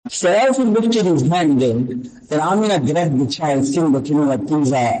So as he lifted his hand there, then Amina grabbed the child, seeing that, that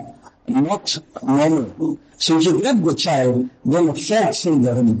things are not normal. So she grabbed the child, then a fog filled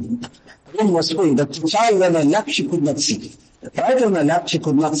the room. The room was full. The child on her lap, she could not see. Right on her lap, she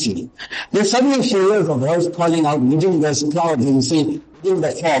could not see. Then suddenly she hears a voice calling out within those clouds, and you see, within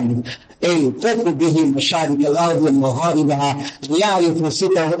the fog, تَتْرُ بِهِ مَشَارِكَ الْأَرْضِ وَمَغَارِبَهَا لِيَعْرِفُ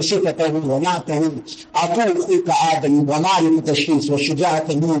صِفَتَهُ وَنَعْتَهُ عَطَاءُ خُلْقَ آدَمَ وَمَعْرِفَةَ الشَّمْسِ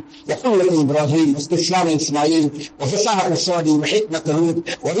وَشُجَاعَةَ نوح وقوة إبراهيم واستسلام إسماعيل وفصاحة صالح وحكمة هود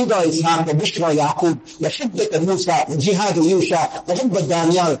ورضا إسحاق وبشرى يعقوب وشدة موسى وجهاد يوشع وحب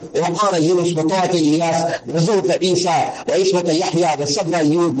دانيال ووقار يونس وطاعة إلياس وزهد عيسى وعصمة يحيى وصبر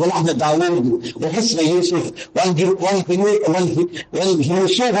أيوب ولحن داوود وحسن يوسف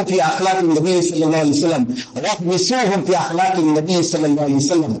وانهمسوهم في أخلاق النبي صلى الله عليه وسلم واغمسوهم في أخلاق النبي صلى الله عليه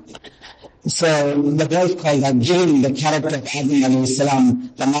وسلم. So the verse called that giving the character of Adam alayhi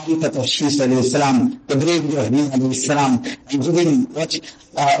salam, the ma'rifat of Shis alayhi salam, the bravery of Nuh alayhi salam, and giving what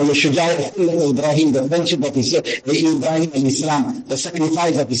the shuja'at of Ibrahim, the friendship of Ibrahim alayhi salam, the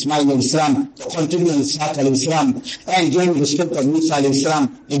sacrifice of Ismail alayhi salam, the continuance of Ishaq alayhi salam, and giving the strength of Musa alayhi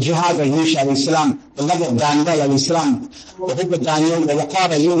salam, the jihad of Yusha alayhi salam, the love of Daniel alayhi salam, the hope of Daniel, the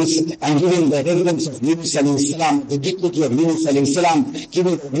waqar of Yunus, and giving the reverence of Yunus alayhi salam, the dignity of Yunus alayhi salam,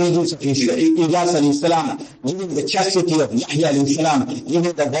 giving the obedience of Ilyas alayhi salam, giving the chastity of Yahya alayhi salam,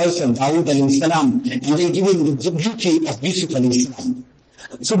 giving the voice of Dawood alayhi salam, and then giving the beauty of Yusuf alayhi salam.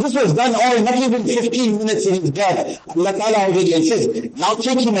 So this was done all, not even 15 minutes in his bed. Allah Ta'ala already says, now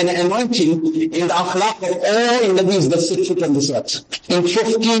take him and anoint him in the akhlaq of all Nabis that sit foot on this earth. In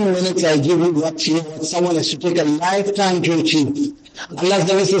 15 minutes I give you what someone has to take a lifetime to achieve. Allah's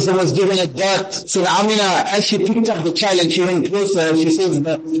Nabi was given a death. So Amina, as she picked up the child and she went closer, she says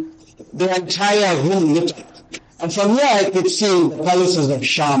the entire room lit up. And from here I could see the palaces of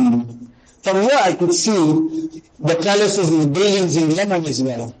Sham. From here I could see the palaces and the buildings in Yemen as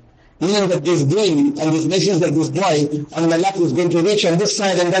well. Meaning that this dream and this message that this boy on the left is going to reach on this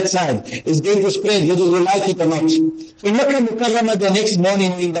side and that side, is going to spread whether you like it or not. In Makkah Mukarramah the next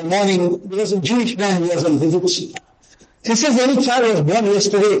morning, in the morning, there was a Jewish man who was on visit. He says, any child was born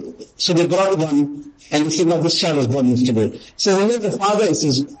yesterday. So they brought one. And he said, no, this child was born yesterday. He says, is it the father? He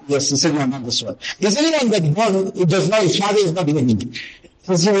says, yes. He said, no, not this one. Does anyone that born, who does not, his father is not living?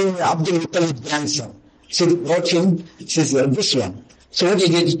 He says, Abdul Muttalib's grandson. So they brought him, he says, this one. So what he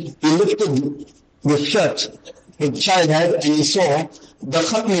did, he lifted the shirt the child had, and he saw the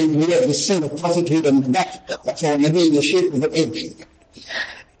khatmi here, the sin of prophethood on the back of our Nabi in the shape of an egg.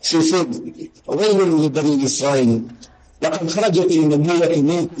 So he said, وَيْلٌ لِبَنِي إِسْرَائِيلَ لَقَدْ خَرَجَتِ النَّبِيَّةُ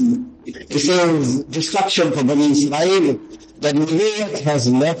مِنْكُمْ. He says, destruction for Bani Israel, the Nabi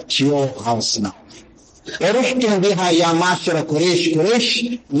has left your house now. وَرُحْتُمْ بِهَا يَا مَعْشَرَ قُرَيْشِ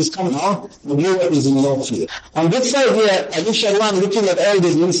قُرَيْشِ, this come out, the Nabi is in your field. On this side here, Abu Sharwan looking at all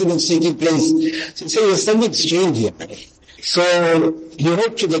these incidents taking place, he says, there's something strange here. So he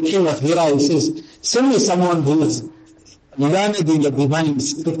wrote to the king of Hira, he says, send me someone who is learned in the divine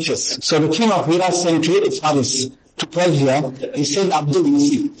scriptures. So the king of Hira sent to Faris, to Persia, he sent Abdul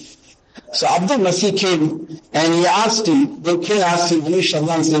Masih. So Abdul Masih came and he asked him, the king asked him, Abu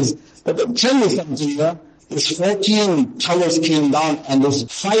Sharwan says, but tell me something here, this 14 towers came down and this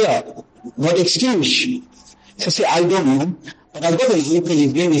fire got extinguished. So say, I don't know, but I've got an uncle,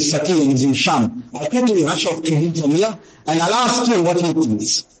 his name is Sati and he's in Sham. I'll quickly rush off to him from here and I'll ask him what he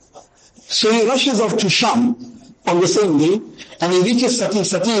thinks. So he rushes off to Sham on the same day and he reaches Sati.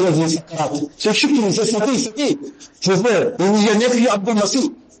 Sati was in Sakarat. So he shook him and says, Sati. He says, well, who is your nephew Abdul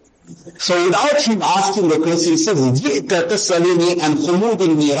Masih? So without him asking the question, he says, جِئْتَ تَسْأَلِنِي عَنْ خُمُودِ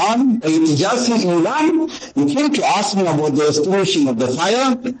النِّيرَانِ وَإِتِجَاسِ الْإِيلَانِ. You came to ask me about the extinguishing of the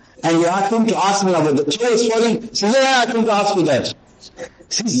fire, and you came to ask me about the towers falling. He says, yeah, I came to ask you that.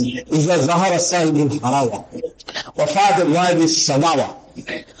 He says, إِذَا ظَهَرَ السَّائِلُ الْحَرَاوَةِ وَفَادَ الْوَادِ السَّمَاوَةِ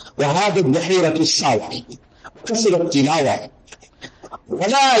وَهَادَ الْبَحِيرَةُ السَّاوَةِ وَكَسِرَ التِّلَاوَةِ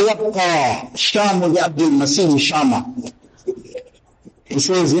وَلَا يَبْقَى شَامُ لِعَبْدِ الْمَسِيحِ شَامًا. He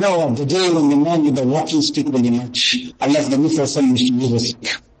says, the day when the man with the walking stick will emerge, unless the Prophet used to use a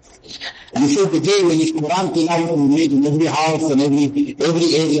stick. And he says, the day when his Quran tilawat will be made in every house and every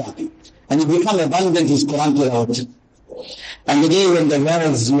area. And it become abundant, his Quran tilawat. And the day when the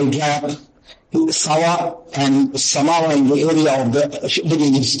wells will dry up, Sawa and Samawa in the area of the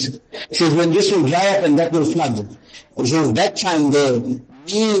Middle East. He says, when this will dry up and that will flood. He says, that time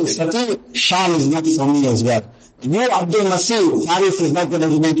Sham is not for me as well. You, Abdul Masih, Faris is not going to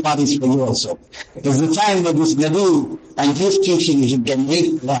remain Faris for you also. It's the time that this Nabi and his teaching should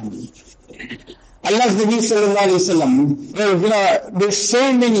dominate land. Allah's Nabi sallallahu alayhi wa sallam, well, there's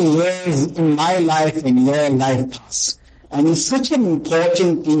so many years in my life and your life pass. And it's such an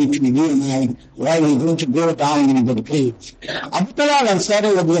important thing to you and I, while we're going to go down in the grave. Abu Talal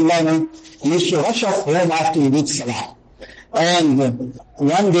Ansari radiallahu anhu used to rush off home after he did salah. And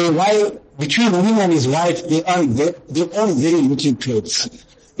one day, while between him and his wife, they own very little clothes.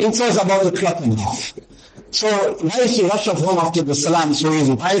 It was about the clock and a half. So now he rush off home after the salam, so his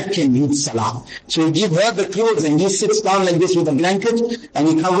wife can read salah. So he give her the clothes and he sits down like this with a blanket and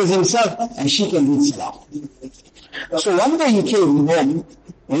he covers himself and she can read salah. So one day he came home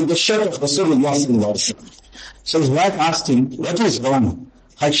with the shirt of Rasulullah sallallahu alaihi wasallam. So his wife asked him, what is wrong?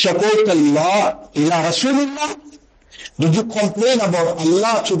 Had shakawta Allah ila Rasulullah? Did you complain about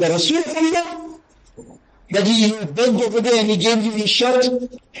Allah to the Rasul of Allah? That he begged over there and he gave you his shirt?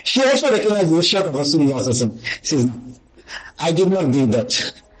 She also recognized the shirt of Rasulullah sallallahu alaihi wasallam. She says, I did not do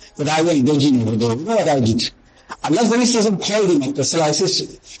that. But I went begging over there. You know what I did? Allah's Nabi called him after salah. He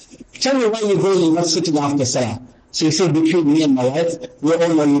says, tell me why you're going, not sitting after salah. So he said, between me and my wife, we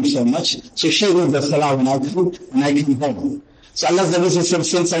all know you so much. So she read the salah when I came home. So Allah's Nabi said,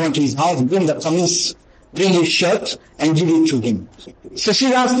 send someone to his house, bring the qamis, bring his shirt, and give it to him. So she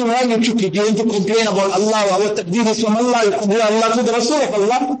asked him, why you took it? You want to complain about Allah, our takdeer is from Allah, you compare Allah to the Rasul of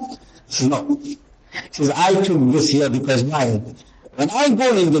Allah? He says, no. He says, I took this here because why? When I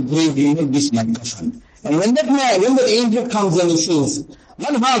go in the grave, you make this my kafan. And when the angel comes and he says,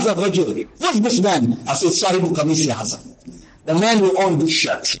 Man haza rajul, what's this man? I said, Sahibu Kamisi Hazan. The man who owns this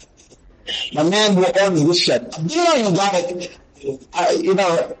shirt. The man who owns this shirt. Abdullah Mubarak,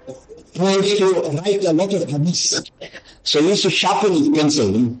 he used to write a lot of hadith. So he used to sharpen his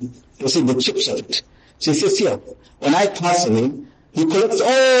pencil to see the chips of it. So he says, here, when I pass away, he collects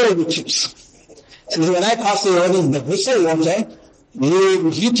all the chips. So when I pass away, what is the whistle water? You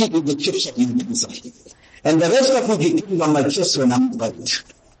heat it with the chips of your pencil. And the rest of it he keeps on my chest when I'm buried.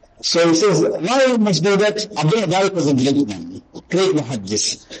 So he says, why you must do that? Abdullah Mubarak was a great man, great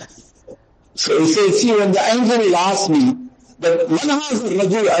muhaddis. So he says, see, when the angel will ask me, but man has a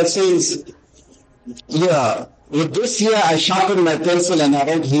rajul, I says, yeah, with this here I sharpened my pencil and I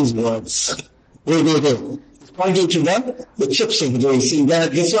wrote his words. Where they go. He's pointing to the chips of the see,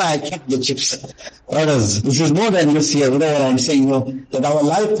 that's why I kept the chips. Brothers, this is more than this here, you know what I'm saying, that our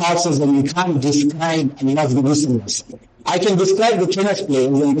life passes and we can't describe Allah's goodness. I can describe the tennis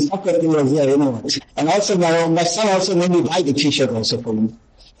players and the soccer players there, you know what. And also my son also made me buy the t-shirt also for me.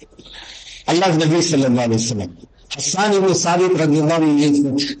 Allah's Nabi sallallahu alayhi wa sallam. Hassan ibn Sabit radiallahu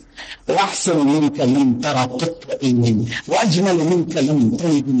anhu says, وَأَحْسَنُ مِنْكَ لَمْ تَرَى قَطَّ عَيْنٍ وَأَجْمَلُ مِنْكَ لَمْ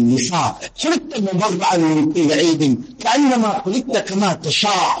تَلِدِ النِّسَاء خُلِقْتَ مُبَرَّعًا مِنْ كُلِّ عِيدٍ كَأَنَّمَا خُلِقْتَ كَمَا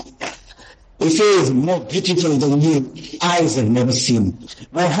تَشَاءُ. He says, more beautiful than you, eyes have never seen.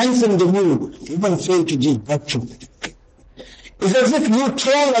 More handsome than you, even fail to give birth to. It's as if you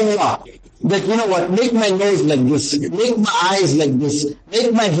told Allah that, you know what, make my nose like this, make my eyes like this,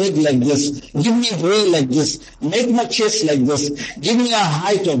 make my head like this, give me hair like this, make my chest like this, give me a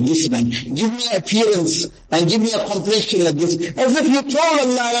height of this man, give me appearance, and give me a complexion like this. As if you told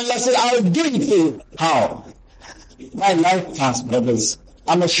Allah, and Allah said, I'll do it for you. How? My life passed, brothers.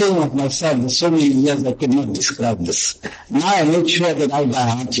 I'm ashamed of myself. There's so many years I could not describe this. Now I make sure that I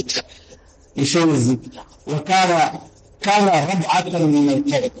heart it. He says, كان ربعة من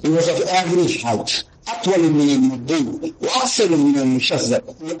القوم. He was of average height. أطول من المدين وأقصر من المشذب.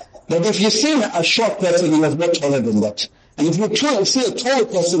 But if you see a short person, he was much taller than that. And if you see a tall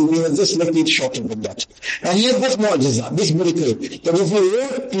person, he was just a little shorter than that. And he had this mu'jiza, this miracle. But if you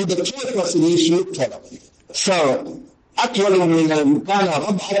look to the tall person, he should look taller. So, أطول من كان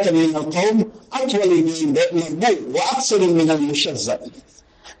ربعة من القوم أطول من المدين وأقصر من المشذب.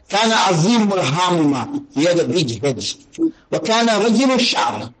 كان عظيم الهامة, he had a big head. وكان رجل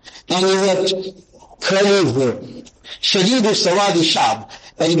الشعر, and he had curly hair. شديد سواد الشعر,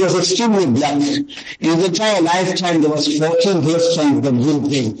 and he was extremely black. In his entire lifetime there was 14 hairstyles that will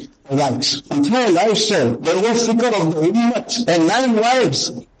be white. Entire lifestyle, there was figure of the ummah, and 9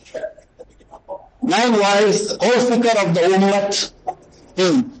 wives. 9 wives, all figure of the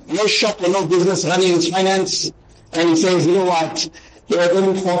ummah. No shop or no business running his finance. And he says, you know what? There were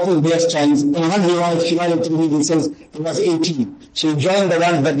only 14 hairstyles. In one riwayat, she went to me and says, it was 18. So he joined the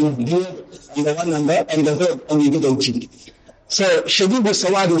one that is beard, and the one and the hood, and he did 18. So, شديد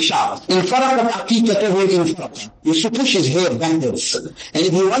سواد الشعر. إن فرقت عقيقته إن فرق. You should push his hair backwards. And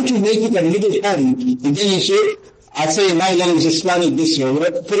if you want to make it a little hairy, then you say, I say my language is Islamic this way,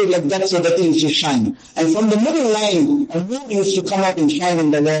 put it like that so that it should shine. And from the middle line, a moon used to come out and shine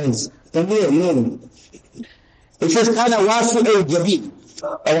in the lens. The moon. It says, كان واسع الجبين.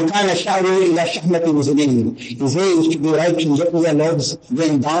 وَكَانَ شَعْرُهُ إِلَى شَحْمَةِ أُذُنَيْهِ. His hair used to be right from the earlobes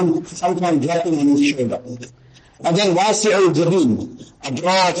going down, sometimes dropping on his shoulder. And then وَاسِعُ الْجَبِينِ, a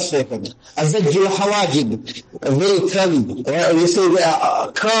broad forehead. أَزَجُّ الْحَوَاجِبِ, very curly, or you say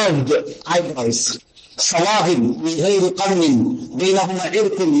curved eyebrows. صَوَاهِبْ مِنْ غَيْرِ قَرْنٍ بَيْنَهُمَا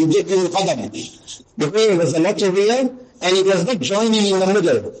عِرْقٌ يُجَدِّدُ الْقَدَمِ. The hair was a lot of hair, and it was not joining in the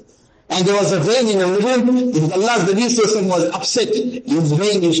middle. And there was a vein in the middle. If Allah's Nabi Sallallahu was upset, his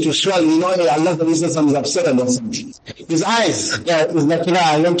vein used to swell. You know, Allah's Nabi Sallallahu is upset about something. His eyes, is like,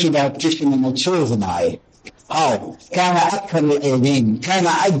 I went to the optician and I chose an eye. How? كان أكثر العينين، كان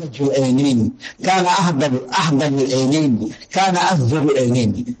أجج العينين، كان أحضر العينين، كان أفضل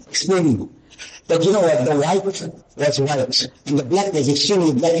العينين. Explaining. But you know what? The white was white, and the black was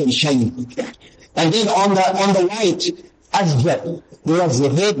extremely black and shiny. And then on the white, Azjar, there was the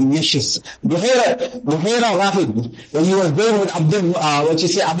head meshes. Buhaira Rahib, when he was going with Abu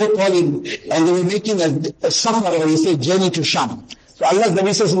Talib, and they were making a safar, or you say journey to Sham. So Allah's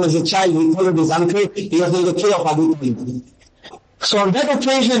Nabi was a child, he followed his uncle, he was in the care of Abu Talib. So on that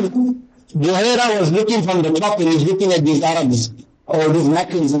occasion, Buhaira was looking from the top, and he's looking at these Arabs, or these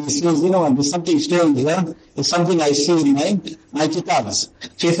Meccans, and he says, you know, there's something strange here, there's something I see in my kitabs.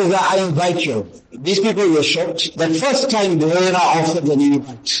 So he says, I invite you. These people were shocked. The first time Buhaira offered an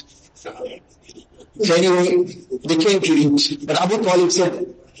invite. So anyway, they came to eat. But Abu Talib said,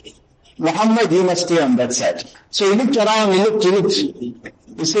 Muhammad, you must stay on that side. So he looked around, he looked.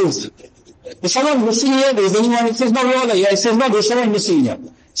 He says, is someone missing here? Is anyone? He says, no, we're all here. He says, no, there's someone missing here. He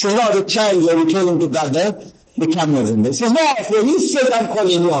says, no, the child, we told him to gather the cameras in there. He says, no, for his sake I'm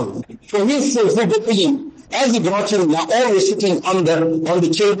calling you out. For his sake, for the him. As he brought him, now all were sitting on the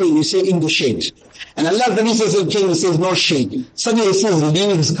table, you say, in the shade. And Allah he says, no shade. Suddenly he sees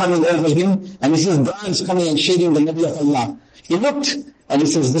leaves coming over him, and he sees branches coming and shading the Nabi of Allah. He looked, and he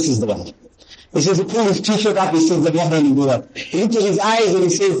says, this is the one. He says, he pulled his t-shirt up, he says, the Wahran and Burak. He looked at his eyes, and he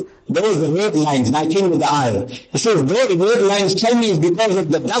says, those are red lines, and I came with the eye. He says, those red lines tell me it's because of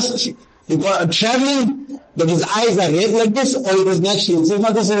the dust, because traveling, that his eyes are red like this, or it was natural. He says,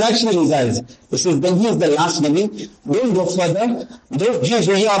 no, this is naturally his eyes. He says, then he is the last Nabi. Don't go further. Those Jews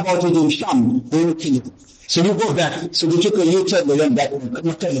will hear about it in Sham. They will kill you. So you go back. So they took a U-turn, they went back.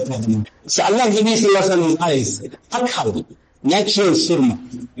 So Allah Nabi Sallallahu his eyes. Akhal, natural surma.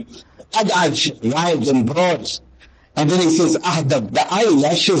 Adaj, wide and broad. And then he says, Ahdab, the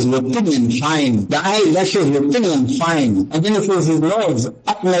eyelashes were thin and fine. The eyelashes were thin and fine. And then he says, his nose,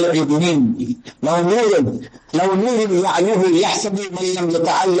 Aqmal Ibnin, لو نور يعيه يحسب من لم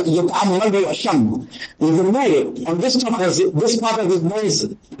يتعمل الشم. There's a mirror. On this part of his nose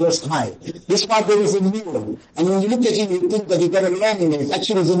goes high. This part there is a mirror. And when you look at him, you think that he got a long nose.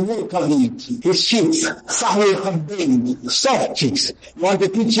 Actually, there's a mirror covering it. His cheeks, Sahwi Khabbain, soft cheeks. You want to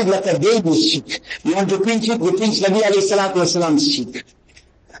pinch it like a baby's cheek. You want to pinch it, you pinch Nabi alayhi salatu wasalam's cheek.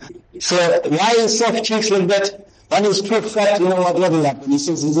 So why is soft cheeks like that? One is too fat, you know what will happen? He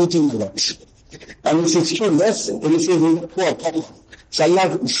says he's eating a lot. And he says too less, and he says he's a poor papa. So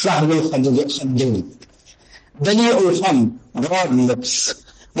Allah, Sahwi Khabbain. Dali'ul Fam, broad lips.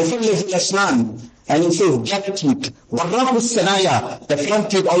 Mufallif al-Asnan, and he says black teeth. Warraq al-Sanaya, the front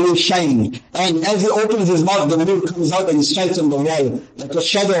teeth always shine. And as he opens his mouth, the moon comes out and he strikes on the wall, like a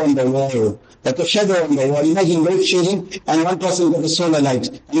shadow on the wall. Like a shadow on the wall. Imagine light shading, and one person got a solar light,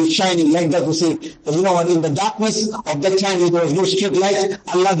 and it's shining like that. You see, but you know what, in the darkness of that time, there was no street light.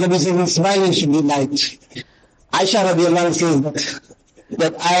 Allah says, smiling should be light. Aisha radiallahu says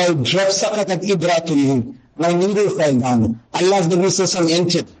that I dropped sakat at Ibra to you. My needle fell down. Allah's Nabi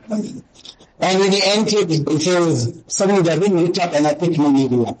entered. And when he entered, he says, suddenly the ring lit up and I picked my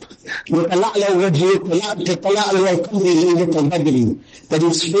needle up. That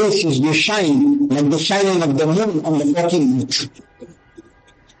his face is to shine like the shining of the moon on the 14th night.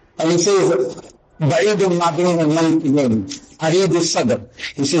 And he says, بعيد ما بين المنكبين عريض الصدر.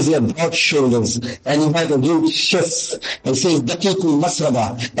 He says he had broad shoulders and he had a huge chest. He says دقيق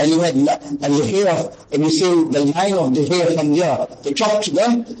المسربة, and he had the hair, and you see the line of the hair from here, the top to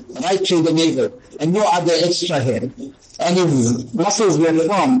the right to the navel, and no other extra hair. And his muscles were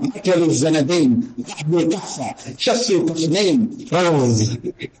firm. Akal al-Zanadain, Tahbi al-Kahfa, Shassi al-Qasnain, rose.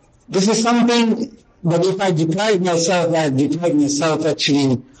 This is something that if I deprive myself, I deprive myself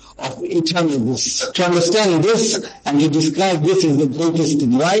actually of eternal bliss. To understand this, and to describe this is the greatest.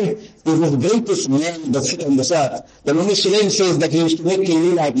 Why? He was the greatest man that sit on this earth. The Nabi Sulaim says that he used to make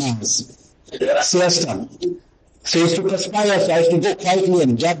Qilil at Naz, siesta. So he used to perspire, so I used to go quietly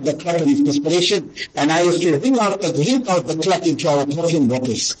and jab the clot of his perspiration, and I used to drink out the clot into our perfume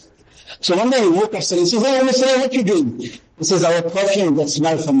bottles. So one day he woke up and he says, "Hey, Mr. what you doing?" He says, "Our perfume that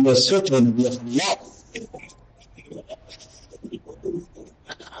smells from your sweat when we are from Allah."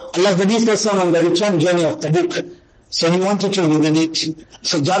 Allah's Nabi says on the return journey of Tabuk. So he wanted to urinate.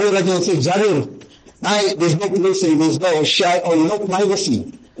 So Jabir Rajul says, "Jabir, there's no place, there's no shy or no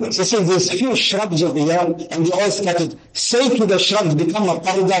privacy." So he says, "There's few shrubs over here and they all scattered. Say to the shrubs, become a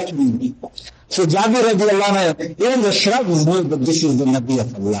parda to me." So Jabir radiallahu anhu, even the shrubs knew that this is the Nabi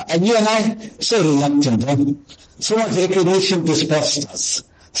of Allah. And you and I, so reluctant, right? So much recognition to sportstars.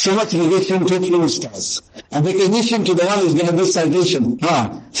 So much relation to film stars. And recognition to the one who's going to do salvation.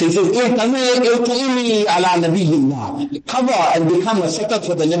 So he says, cover and become a setup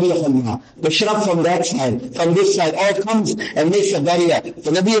for the Nabi of Allah. The shrub from that side, from this side, all comes and makes a barrier.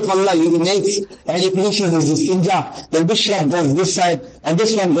 The Nabi of Allah urinates and it finishes his istinja. Then this shrub goes this side, and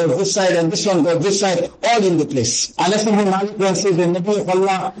this one goes this side, and this one goes this side, all in the place. Anas ibn Malik says, the Nabi of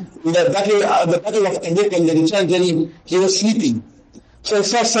Allah, the battle of Tabuk and the return journey, he was sleeping. So he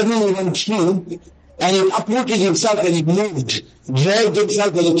saw suddenly one tree, and it uprooted himself and it moved, dragged himself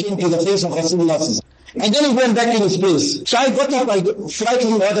and it came to the face of Rasulullah. And then he went back in his place. So I got up, I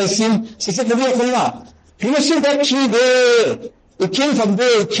frightened what I seen. So he said, "Nabi of Allah, you must see that tree there. It came from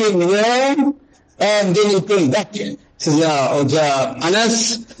there, it came here, and then it came back." He says,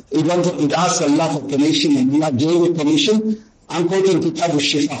 Anas, it asked Allah for permission, and Allah gave it permission. I'm quoting Kitab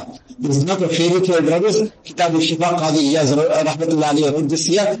al-Shifa. This is not a fairy tale, brothers. Kitab al-Shifa, Qadi Iyaz Rahmatullah alayhi wrote this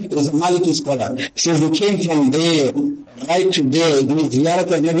here. It was a Maliki scholar. He says, "We came from there, right to there. It means Ziyarat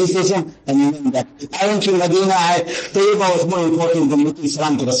of Nabi Sallallahu and we went back. I went to Medina. Tayyibah was more important than making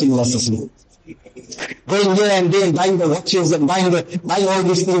Salam to Rasulullah Sallallahu. Going there and there, buying the watches and buying all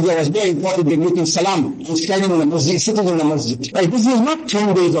these things, that was very important than making Salam and standing in the masjid, sitting in the masjid. Right? This is not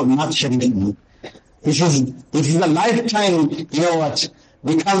 10 days of not sharing. This is a lifetime,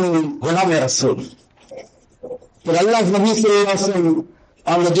 becoming Ghulam Rasul. But Allah's Nabi Sallallahu Alaihi Wasallam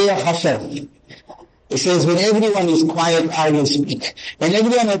on the day of Hashr, He says, when everyone is quiet, I will speak. When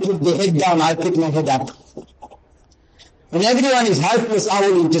everyone has put their head down, I put my head up. When everyone is helpless, I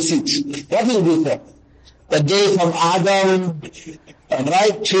will intercede. What will be there? The day from Adam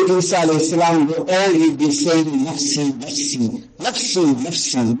right to Isa alayhi salam, they all will be saying, Nafsi, Nafsi, Nafsi,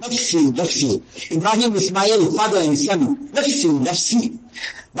 Nafsi, Nafsi, Nafsi. Ibrahim, Ismail, father and son, Nafsi, Nafsi.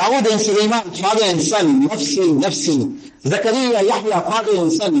 Dawood and Sulaiman, father and son, Nafsi, Nafsi. Zakaria, Yahya, father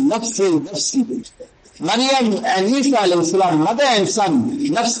and son, Nafsi, Nafsi. Maryam and Isa alayhi salam, mother and son,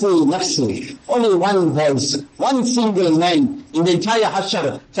 Nafsi, Nafsi. Only one voice, one single man in the entire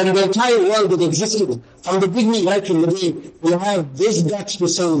Hashr, from the entire world that existed, from the beginning right to the day, will have this guts to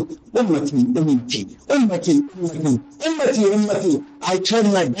say, Ummati, Ummati, Ummati, Ummati, Ummati, Ummati. I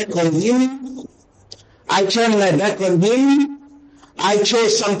turn my back on him. I turn my back on him. I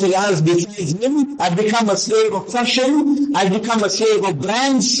chose something else besides him. I become a slave of fashion. I become a slave of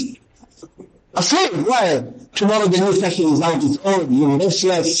brands. A slave, why? Tomorrow the new fashion is out, it's old, you're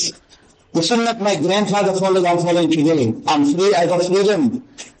restless. The sunnah my grandfather followed, I'm following today. I'm free, I got freedom.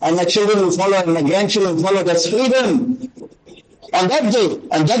 And my children will follow, and my grandchildren will follow, that's freedom. On that day,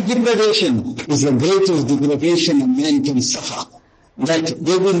 and that degradation is the greatest degradation a man can suffer. That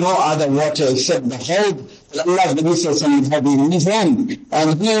there will no other water except the hold that Allah's Nabi Sallallahu Alaihi Wasallam in his hand.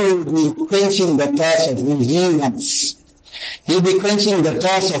 And he will be quenching the thirst of who he wants. He'll be quenching the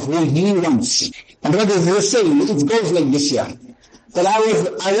thirst of who he wants. And brothers, they say, it goes like this here. That I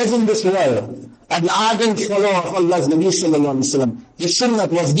was in this world, an ardent follower of Allah's Nabi Sallallahu Alaihi Wasallam. His sunnah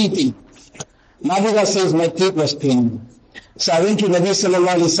was deeping. Nabi says, my teeth was paining. So I went to Nabi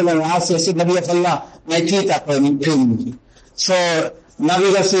Sallallahu Alaihi Wasallam and asked, I said, Nabi of Allah, my teeth are paining. So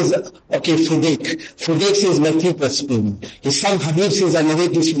Nabi says, okay, Fudaik says, my teeth was paining. His son Habib says, I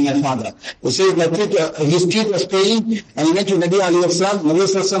narrate this from my father. He says, his teeth was paining, and he went to Nabi alayhi salam, Nabi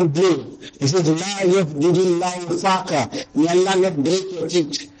sallallahu blew. He says, La yafdidillahu faqa, may Allah not break your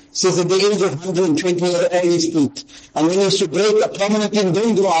teeth. He says, at the age of 120 years, all his teeth. And when he used to break a permanent thing,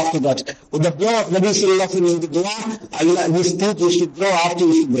 don't grow after that. With the blow of Nabi sallallahu alayhi wa sallam in the dua, his teeth used to grow after he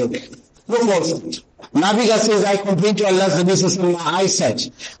used to break. No falsehood. Nabi says, I complained to Allah's Nabi Sallallahu Alaihi Wasallam, my eyesight.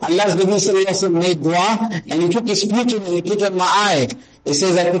 Allah's Nabi Sallallahu Alaihi Wasallam made dua, and he took his sputum and he put on my eye. He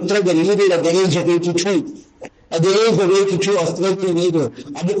says, I could thread the needle at the age of 82. At the age of 82, I was threading the needle.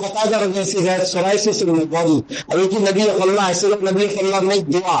 Abu Qatada says, I had psoriasis in my body. I went to Nabi of Allah, I said, Nabi of Allah, make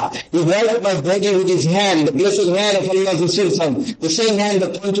dua. He held my body with his hand, the blessed hand of Allah's Rasul, the same hand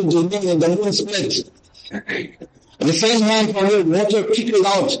that pointed to the moon and the moon split. The same hand from which water trickled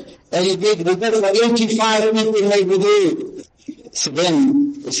out, and he made wudu for 85 people made wudu. So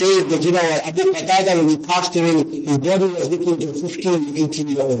then, it says that, Abu Qatada, when he passed away, his body was looking to 15,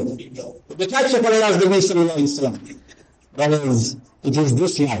 18-year-old. The touch of Allah's Nabi sallallahu alayhi wa sallam. Brothers, it is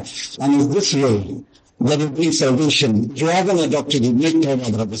this life, and it's this way that will bring salvation. If you haven't adopted it, make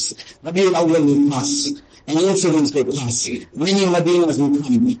tawbah, brothers. Rabiul Awwal will pass, and incidents will pass. Many Madinas will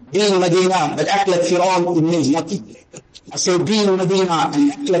come. Being Medina, but act like Fir'aun, it means nothing. I say being Medina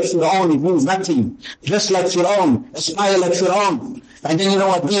and act like Fir'aun, it means nothing. Dress like Fir'aun, aspire like Fir'aun. And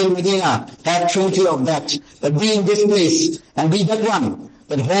then being Medina, have 20 of that. But be in this place, and be that one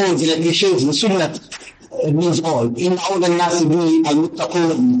that holds and appreciates the Sunnah. It means all. In all al-nasi bi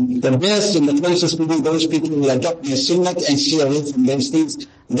al-muttaqun. The best and the closest people, those people who adopt the Sunnah and stay away from those things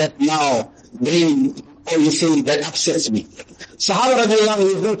that now bring, or you say, that upsets me. Sahaba radiallahu anhu,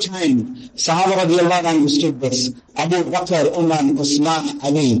 there's no time. Sahaba radiallahu anhu understood this. Abu Bakr, Umar, Usman,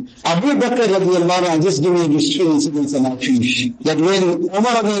 Ali. Abu Bakr radiallahu anhu, just give me these two incidents and I'll finish. That when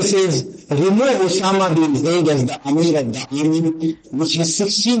Umar radiallahu says, remove Usama bin Zayd as the Amir of the army, which is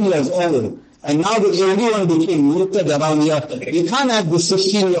 16 years old. And now that everyone became murtad around here, you can't have the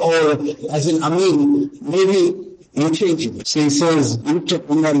 16-year-old as an Amir. Maybe you change it. So he says, looked at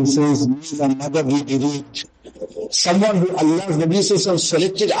Umar and says, me and mother we believed. Someone who Allah's Nabi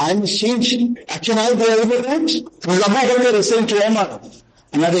selected, I am changed. Can I be over that? Because Abu Bakr is saying to Umar.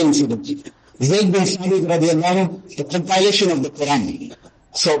 Another incident. Zayd bin Sabit radiallahu anhu, the compilation of the Quran.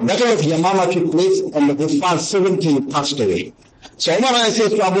 So Battle of Yamama took place and the Kuffar 70 passed away. So Umar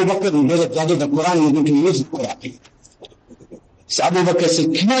says to Abu Bakr, brother, the Quran, you're going to use the Quran. So Abu Bakr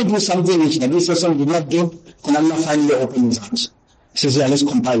said, can I do something which Nabi Sallallahu did not do? And Allah finally opened his heart. He says, yeah, let's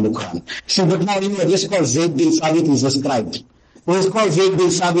compile the Quran. So, but now just called Zayd bin Sabit is ascribed. When it's called Zayd bin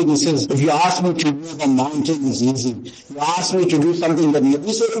Sabit, he says, if you ask me to move a mountain, it's easy. You ask me to do something that Nabi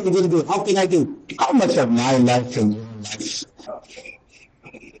Sallallahu didn't do, how can I do? How much of my life and your life?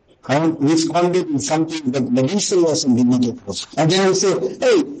 We responded in something that the reason was in the middle. And then we say,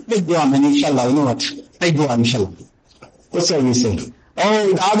 hey, make dua man, inshallah, you know what? Make dua, inshallah. That's what we say.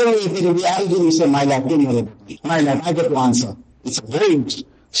 Oh, the other way, if we argue, we say, my life, don't worry about me. My life, I got to answer. It's a great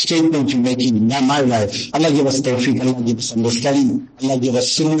statement you're making in my life. Allah give us tawfiq, Allah give us understanding, Allah give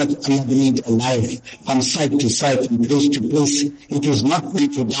us sunnah, Allah believe alive, from side to side, from place to place. It is not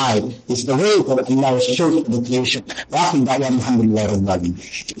going to die. It's the way that Allah has chosen the creation. Wa akhir da'wa alhamdulillah rabbil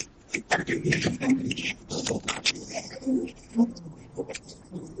alamin.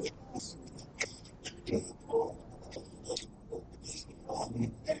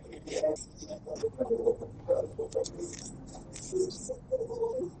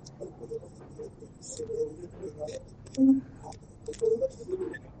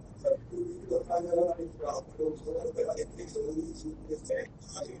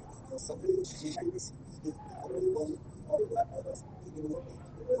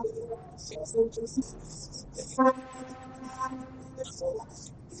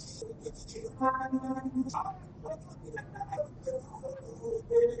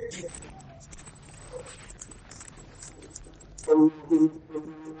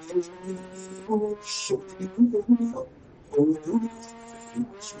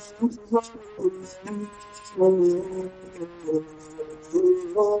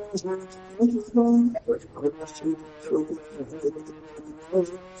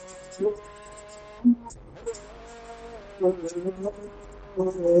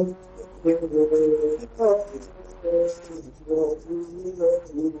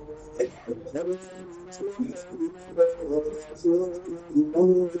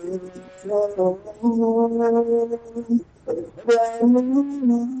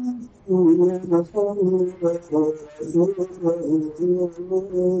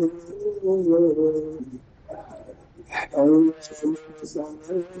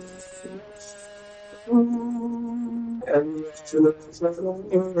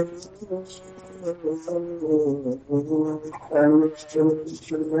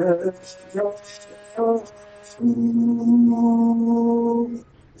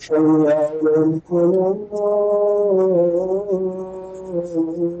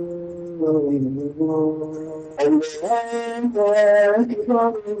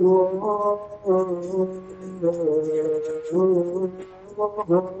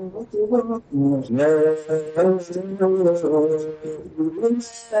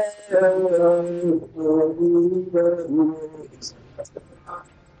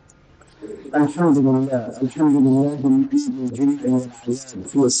 الحمد لله من الجميع والعياد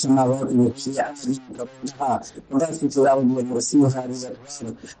في السماوات التي عدد كرمها وباسط الأرض ومرسيها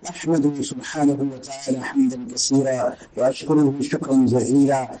للأبصار. أحمده سبحانه وتعالى حمدا كثيرا وأشكره شكرا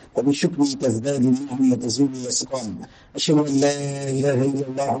جزيلا، وبشكره تزداد النعم وتزول الأسقام. أشهد أن لا إله إلا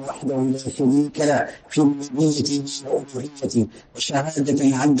الله وحده لا شريك له في ربوبيته وألوهيته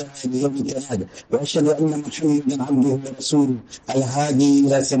وشهادة عندها بيوم التناد، وأشهد أن محمدا عبده ورسوله الهادي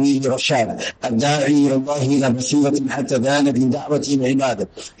إلى سبيل الرشاد الداعي إلى الله إلى بصيرة حتى دانت لدعوته العباد،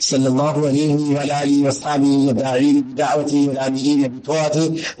 صلى الله عليه وعلى آله وأصحابه الداعين بدعوته والعاملين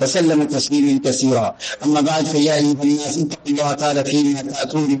بطاعته وسلم تسليما كثيرا. أما بعد، فيا أيها الناس اتقوا الله تعالى فيما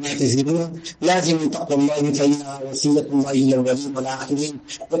تأتون بما تزيدون، لازم تقوى الله فإنها وسيلة الله إلى الأولين والآخرين.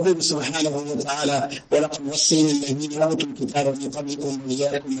 يقول سبحانه وتعالى: ولقد وصينا الذين أوتوا الكتاب من قبلكم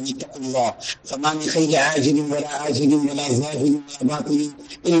وإياكم أن اتقوا الله، فما من خير عاجل ولا عاجل ولا ظاهر ولا باطن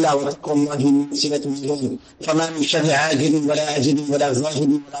إلا وتقوى الله موصلة إليه، فما من شر عاجل ولا عاجل ولا ظاهر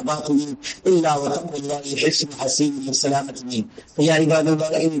ولا باطن إلا وتقوى الله حسن حسين وسلامة منه. فيا عباد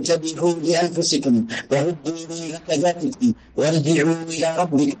الله، انتبهوا لأنفسكم وردوا لركزاتكم وارجعوا إلى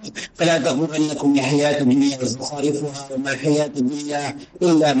ربكم، فلا تغرنكم الحياة الدنيا وزخارفها، وما الحياة الدنيا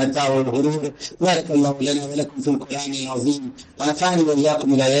إلا متاع الغرور. بارك الله لنا ولكم في القرآن العظيم، ونفعني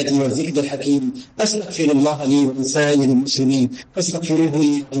وإياكم بالآيات والذكر الحكيم. أستغفر الله لي ولسائر المسلمين فاستغفروه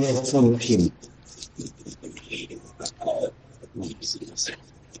إنه هو الغفور الرحيم.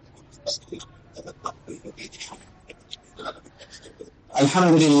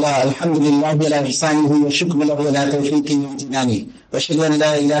 الحمد لله على إحسانه، والشكر له على توفيقه وامتنانه، وأشهد أن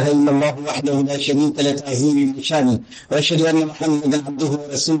لا إله إلا الله وحده لا شريك له تعظيم لشانه، وأشهد أن محمدا عبده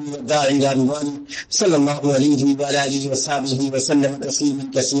ورسوله والداعي إلى رضوانه، صلى الله عليه وعلى آله وصحبه وسلم تسليما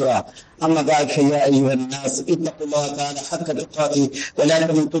كثيرا. أما بعد، فيا أيها الناس اتقوا الله تعالى حق تقاته ولا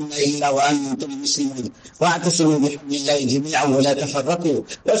تموتن إلا وأنتم مسلمون، واعتصموا بحبل الله جميعا ولا تفرقوا،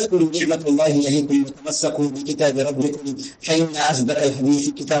 واذكروا نعمة الله عليكم وتمسكوا بكتاب ربكم، فإن أصدق الحديث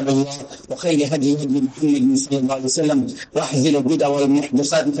كتاب الله، وخير هدي محمد صلى الله عليه وسلم، واحذروا البدع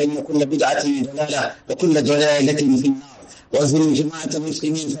والمحدثات، فإن كل بدعة ضلالة وكل ضلالة في النار. وأزلوا جماعة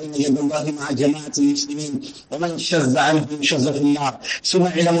المسلمين، فإن يد الله مع جماعة المسلمين، ومن شذ عنهم شذ في النار. ثم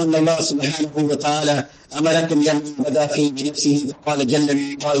اعلموا أن الله سبحانه وتعالى أمركم لأن بدأ فيه بنفسه، فقال جل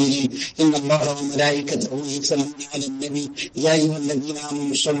من قائل: إن الله وملائكته يصلون على النبي يا أيها الذين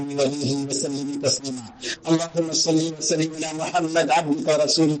آمنوا صلوا عليه وسلموا تسليما. اللهم صل وسلم على محمد عبدك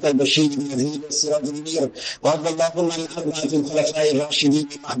ورسولك البشير النذير والسراج المنير. وارض اللهم عن أربعة الخلفاء الراشدين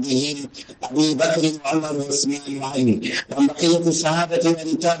المهديين أبي بكر وعمر وعثمان وعلي، وعن بقية الصحابة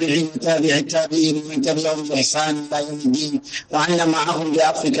والتابعين وتابع التابعين ومن تبعهم بإحسان إلى يوم الدين، وعنا معهم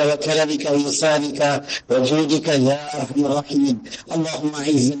بعفوك وكرمك وإحسانك وجودك يا أرحم الراحمين. اللهم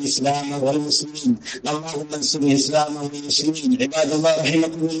أعز الإسلام والمسلمين، اللهم انصر الإسلام والمسلمين. عباد الله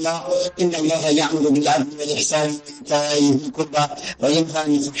رحمكم الله، إن الله يأمر بالعدل والإحسان وإيتاء ذي القربى وينهى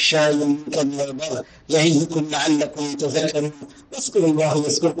عن الفحشاء والمنكر والبغي، يعظكم لعلكم تذكرون. واذكروا الله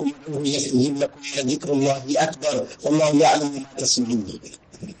يذكركم وادعوه يستجب لكم، ولذكر الله أكبر والله يعلم ما تصنعون.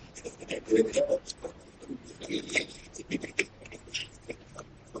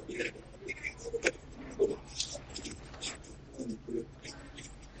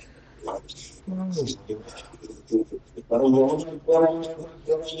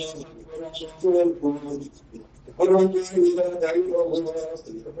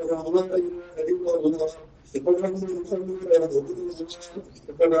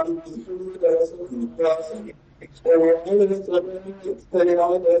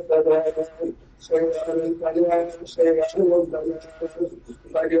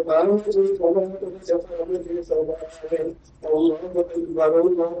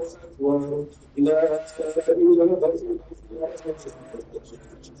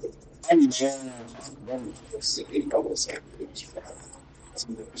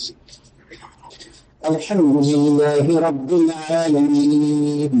 الحمد لله رب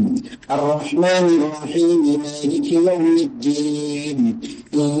العالمين، الرحمن الرحيم، مالك يوم الدين،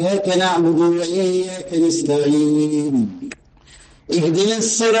 إياك نعبد وإياك نستعين، اهدنا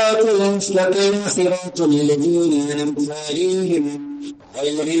الصراط المستقيم، صراط الذين أنعمت عليهم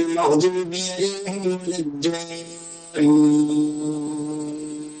غير المغضوب عليهم ولا الضالين.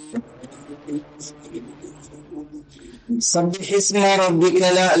 سبح اسم ربك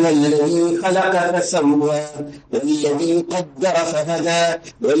الأعلى الذي خلق فسوى والذي قدر فهدى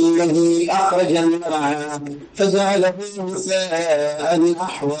والذي أخرج المرعى فجعله غثاء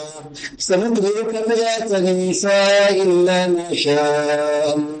أحوى سنقرئك فلا تنسى إلا ما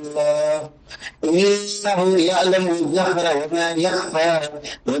شاء الله إنه يعلم الجهر وما يخفى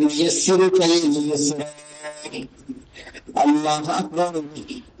ونيسرك لليسرى. الله أكبر.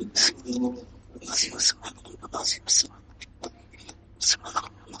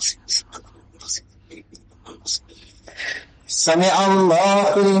 سمع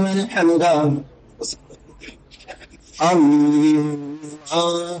الله لمن حمده.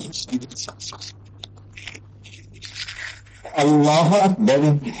 الله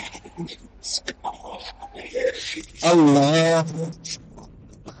أكبر.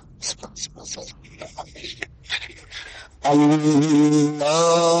 الله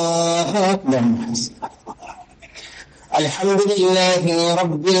أكبر. الحمد لله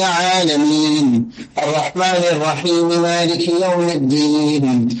رب العالمين الرحمن الرحيم مالك يوم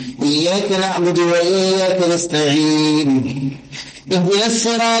الدين إياك نعبد وإياك نستعين اهدنا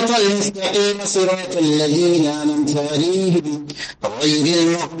الصراط المستقيم صراط الذين أنعمت عليهم غير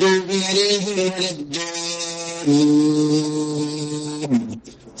المغضوب عليهم ولا الضالين.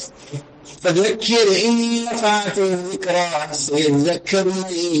 فذكر إن نفعت الذكرى سيذكر من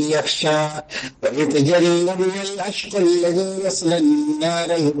يخشى ويتجنبها الأشقى الذي يصلى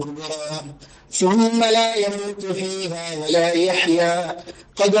النار الكبرى ثم لا يموت فيها ولا يحيا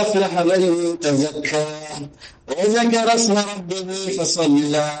قد أفلح من تزكى وذكر اسم ربه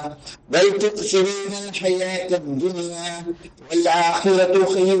فصلى بل تؤثرون الحياة الدنيا والآخرة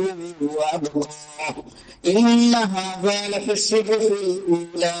خير وأبقى إن هذا لفي الصحف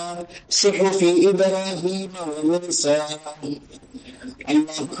الأولى صحف إبراهيم وموسى.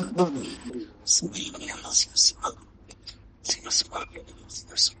 الله أكبر.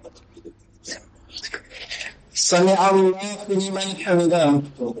 سمع الله لمن حمده.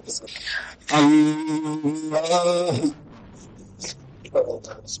 الله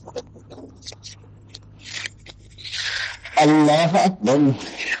الله أكبر.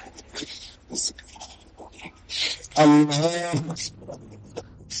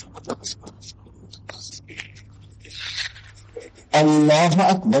 الله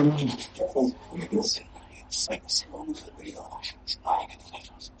الله أكبر.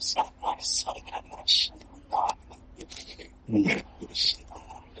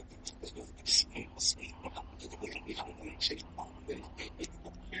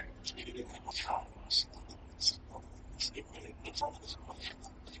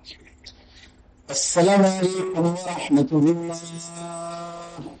 السلام عليكم ورحمة الله.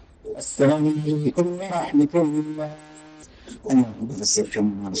 السلام عليكم ورحمة الله.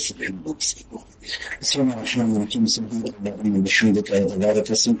 بسم الله الرحمن الرحيم. سبحانك اللهم وبحمدك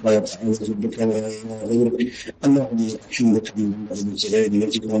تبارك اسمك وتعالى جدك ولا اله غيرك. اللهم حمدك من جلال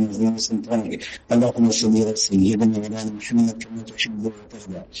وجهك وعظيم سلطانك. اللهم صل على سيدنا مولانا محمد كما تحب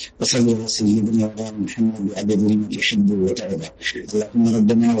وترضى وصل على سيدنا مولانا محمد بعدد ما تحب وترضى. اللهم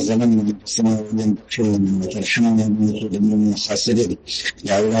ربنا ظلمنا انفسنا وان تغفر لنا وترحمنا لنكن من الخاسرين.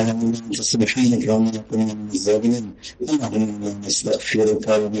 لا اله الا انت سبحانك وما كنا من الظالمين. اللهم نستغفرك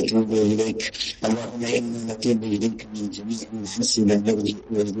ونتوب إليك. اللهم إنا نتوب إليك من جميع النفس إلى الوجه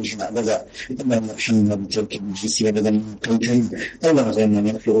أبدا. اللهم ارحمنا بترك النفس أبدا من كوكب. اللهم إنا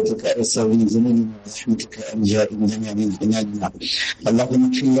نغفرتك أسر من ذنوبنا ورحمتك أرجاء لنا من عنادنا. اللهم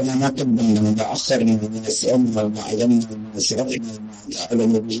اغفر لنا ما قدمنا وما أخرنا وما أسررنا وما علمنا وما أسرفنا وما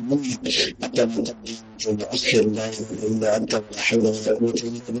أعلم به منا حتى نقدم وأخر لا إله إلا أنت ولا حول ولا قوة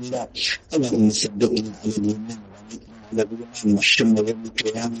إلا بالله. اللهم صدقنا على الإيمان محشرنا يوم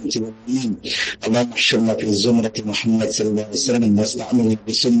القيامة والدين. اللهم احشرنا في زمرة محمد صلى الله عليه وسلم واستعملنا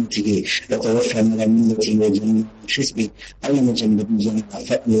بسنته وتوفنا على ملته وجنة حسبه. اللهم جنبنا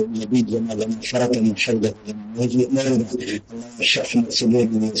نبينا لنا فرقا حوله مرنا. اللهم اشرحنا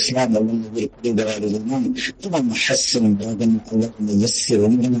صدورنا الإسلام. اللهم بكل دلال الإيمان. اللهم حسن بلادنا. اللهم يسر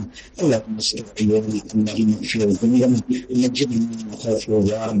أمرنا. اللهم استر عيوننا. اللهم اغفر ذنوبنا. نجنا من المخاوف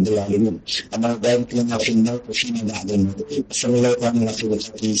يا رب العالمين. اللهم بارك لنا في الموت وفيما بعد الموت. صلى الله عليه وسلم.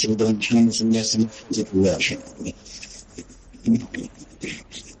 سيدنا محمد صلى الله عليه وسلم.